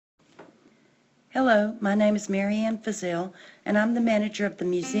Hello, my name is Mary Ann Fazil, and I'm the manager of the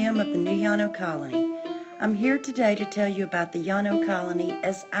Museum of the New Llano Colony. I'm here today to tell you about the Llano Colony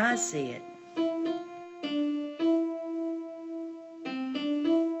as I see it.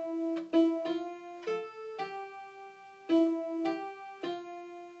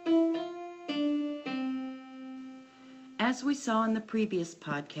 As we saw in the previous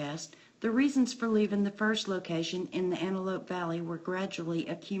podcast, the reasons for leaving the first location in the Antelope Valley were gradually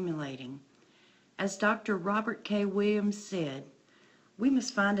accumulating. As Dr. Robert K. Williams said, "We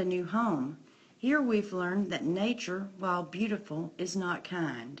must find a new home. Here we've learned that nature, while beautiful, is not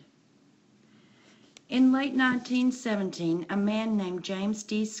kind." In late 1917, a man named James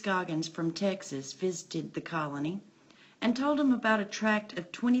D. Scoggins from Texas visited the colony and told him about a tract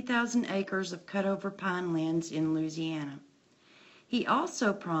of 20,000 acres of cut-over pine lands in Louisiana. He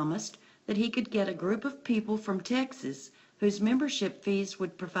also promised that he could get a group of people from Texas whose membership fees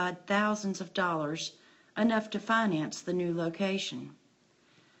would provide thousands of dollars, enough to finance the new location.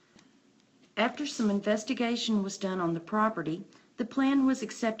 After some investigation was done on the property, the plan was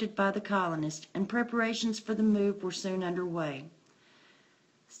accepted by the colonists, and preparations for the move were soon underway.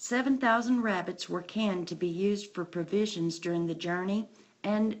 7,000 rabbits were canned to be used for provisions during the journey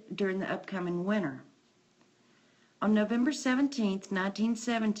and during the upcoming winter. On November 17,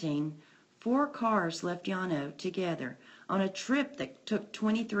 1917, 4 cars left Llano together on a trip that took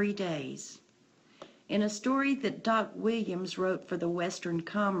 23 days. In a story that Doc Williams wrote for the Western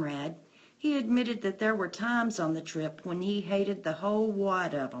Comrade, he admitted that there were times on the trip when he hated the whole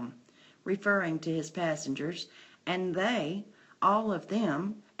wad of them, referring to his passengers, and they, all of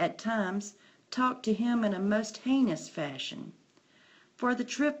them, at times, talked to him in a most heinous fashion. For the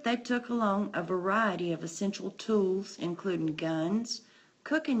trip they took along a variety of essential tools, including guns,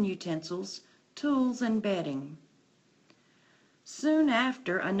 cooking utensils, tools, and bedding. Soon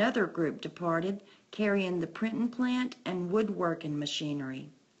after, another group departed, carrying the printing plant and woodworking machinery.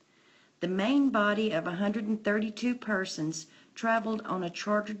 The main body of 132 persons traveled on a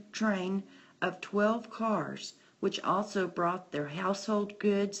chartered train of 12 cars, which also brought their household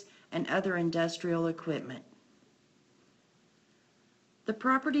goods and other industrial equipment. The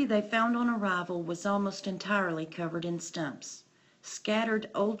property they found on arrival was almost entirely covered in stumps. Scattered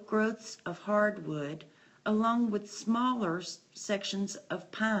old growths of hardwood, along with smaller sections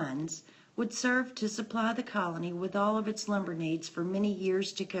of pines, would serve to supply the colony with all of its lumber needs for many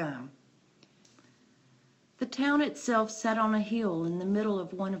years to come. The town itself sat on a hill in the middle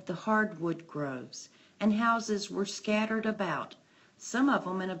of one of the hardwood groves, and houses were scattered about, some of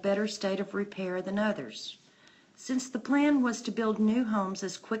them in a better state of repair than others. Since the plan was to build new homes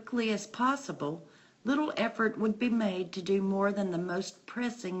as quickly as possible, little effort would be made to do more than the most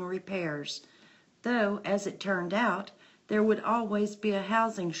pressing repairs, though, as it turned out, there would always be a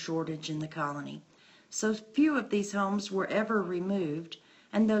housing shortage in the colony. So few of these homes were ever removed,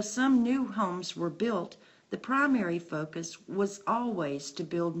 and though some new homes were built, the primary focus was always to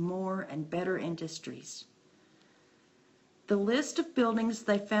build more and better industries. The list of buildings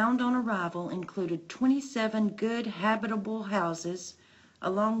they found on arrival included 27 good habitable houses,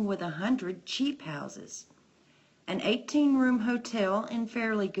 along with 100 cheap houses, an 18-room hotel in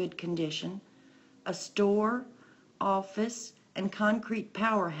fairly good condition, a store, office, and concrete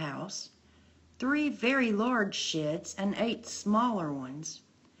powerhouse, 3 very large sheds and 8 smaller ones,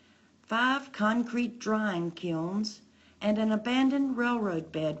 5 concrete drying kilns, and an abandoned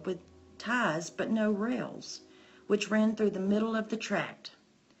railroad bed with ties but no rails, which ran through the middle of the tract.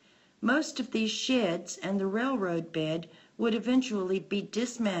 Most of these sheds and the railroad bed would eventually be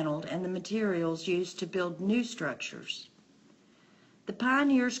dismantled and the materials used to build new structures. The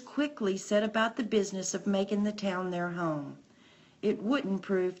pioneers quickly set about the business of making the town their home. It wouldn't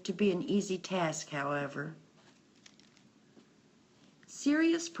prove to be an easy task, however.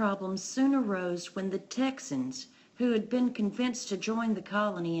 Serious problems soon arose when the Texans, who had been convinced to join the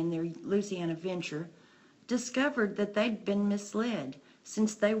colony in their Louisiana venture, discovered that they'd been misled,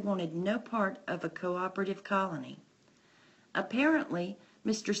 since they wanted no part of a cooperative colony. Apparently,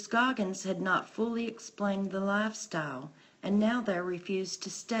 Mr. Scoggins had not fully explained the lifestyle, and now they refused to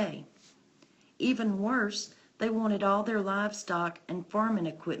stay. Even worse, they wanted all their livestock and farming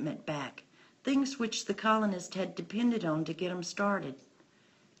equipment back, things which the colonists had depended on to get them started.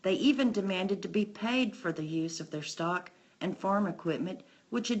 They even demanded to be paid for the use of their stock and farm equipment,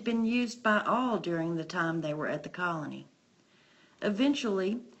 which had been used by all during the time they were at the colony.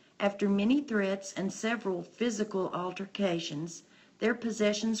 Eventually, after many threats and several physical altercations, their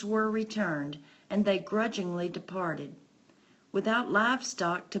possessions were returned, and they grudgingly departed. Without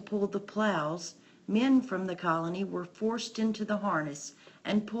livestock to pull the plows Men from the colony were forced into the harness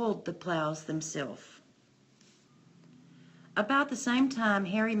and pulled the plows themselves. About the same time,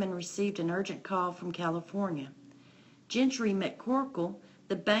 Harriman received an urgent call from California. Gentry McCorkle,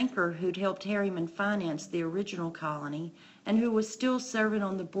 the banker who'd helped Harriman finance the original colony and who was still serving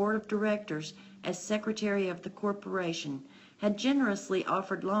on the board of directors as secretary of the corporation, had generously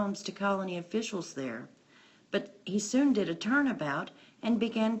offered loans to colony officials there. But he soon did a turnabout and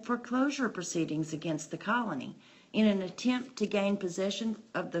began foreclosure proceedings against the colony in an attempt to gain possession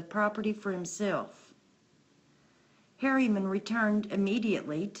of the property for himself. Harriman returned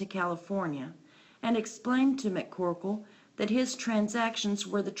immediately to California and explained to McCorkle that his transactions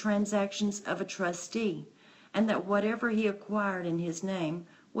were the transactions of a trustee, and that whatever he acquired in his name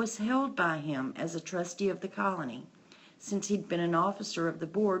was held by him as a trustee of the colony, since he'd been an officer of the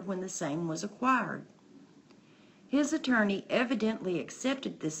board when the same was acquired. His attorney evidently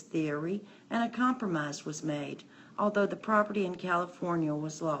accepted this theory, and a compromise was made, although the property in California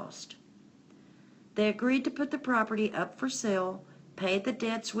was lost. They agreed to put the property up for sale, pay the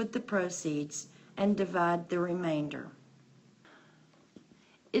debts with the proceeds, and divide the remainder.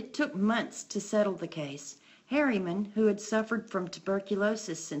 It took months to settle the case. Harriman, who had suffered from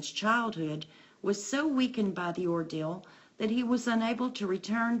tuberculosis since childhood, was so weakened by the ordeal that he was unable to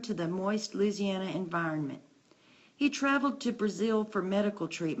return to the moist Louisiana environment. He traveled to Brazil for medical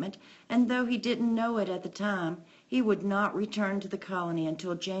treatment, and though he didn't know it at the time, he would not return to the colony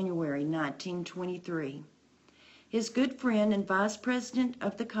until January 1923. His good friend and vice president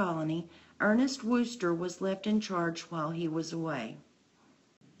of the colony, Ernest Wooster, was left in charge while he was away.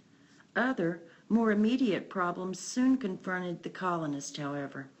 Other, more immediate problems soon confronted the colonists,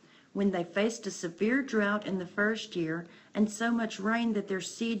 however, when they faced a severe drought in the first year and so much rain that their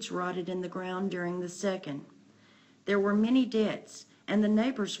seeds rotted in the ground during the second. There were many debts, and the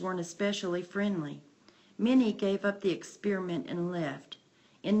neighbors weren't especially friendly. Many gave up the experiment and left.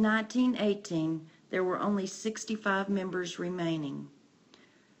 In 1918, there were only 65 members remaining.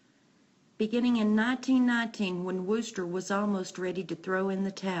 Beginning in 1919, when Wooster was almost ready to throw in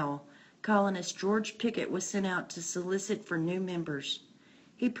the towel, colonist George Pickett was sent out to solicit for new members.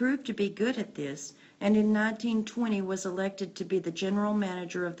 He proved to be good at this, and in 1920 was elected to be the general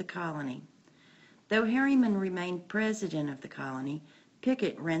manager of the colony. Though Harriman remained president of the colony,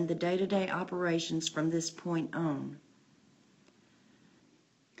 Pickett ran the day-to-day operations from this point on.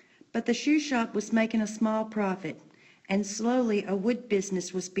 But the shoe shop was making a small profit, and slowly a wood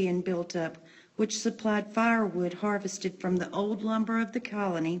business was being built up, which supplied firewood harvested from the old lumber of the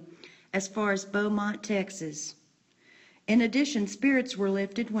colony as far as Beaumont, Texas. In addition, spirits were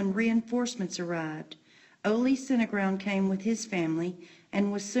lifted when reinforcements arrived. Ole Cineground came with his family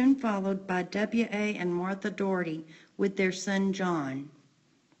and was soon followed by W.A. and Martha Doherty with their son John.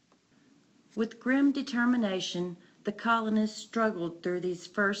 With grim determination, the colonists struggled through these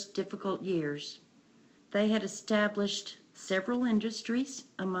first difficult years. They had established several industries,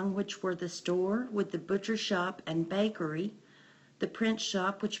 among which were the store with the butcher shop and bakery, the print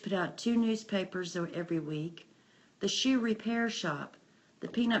shop, which put out 2 newspapers every week, the shoe repair shop, the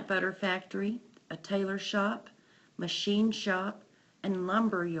peanut butter factory, a tailor shop, machine shop, and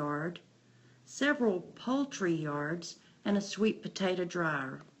lumber yard, several poultry yards, and a sweet potato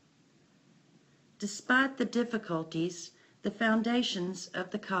dryer. Despite the difficulties, the foundations of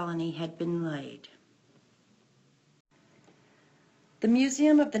the colony had been laid. The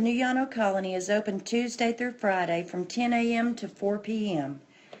Museum of the New Llano Colony is open Tuesday through Friday from 10 a.m. to 4 p.m.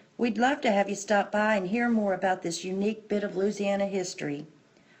 We'd love to have you stop by and hear more about this unique bit of Louisiana history.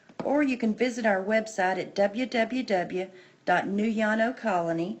 Or you can visit our website at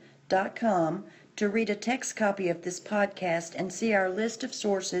www.newllanocolony.com to read a text copy of this podcast and see our list of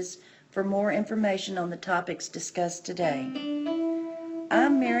sources for more information on the topics discussed today.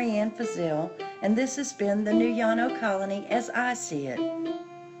 I'm Mary Ann Fazell, and this has been the New Llano Colony as I see it.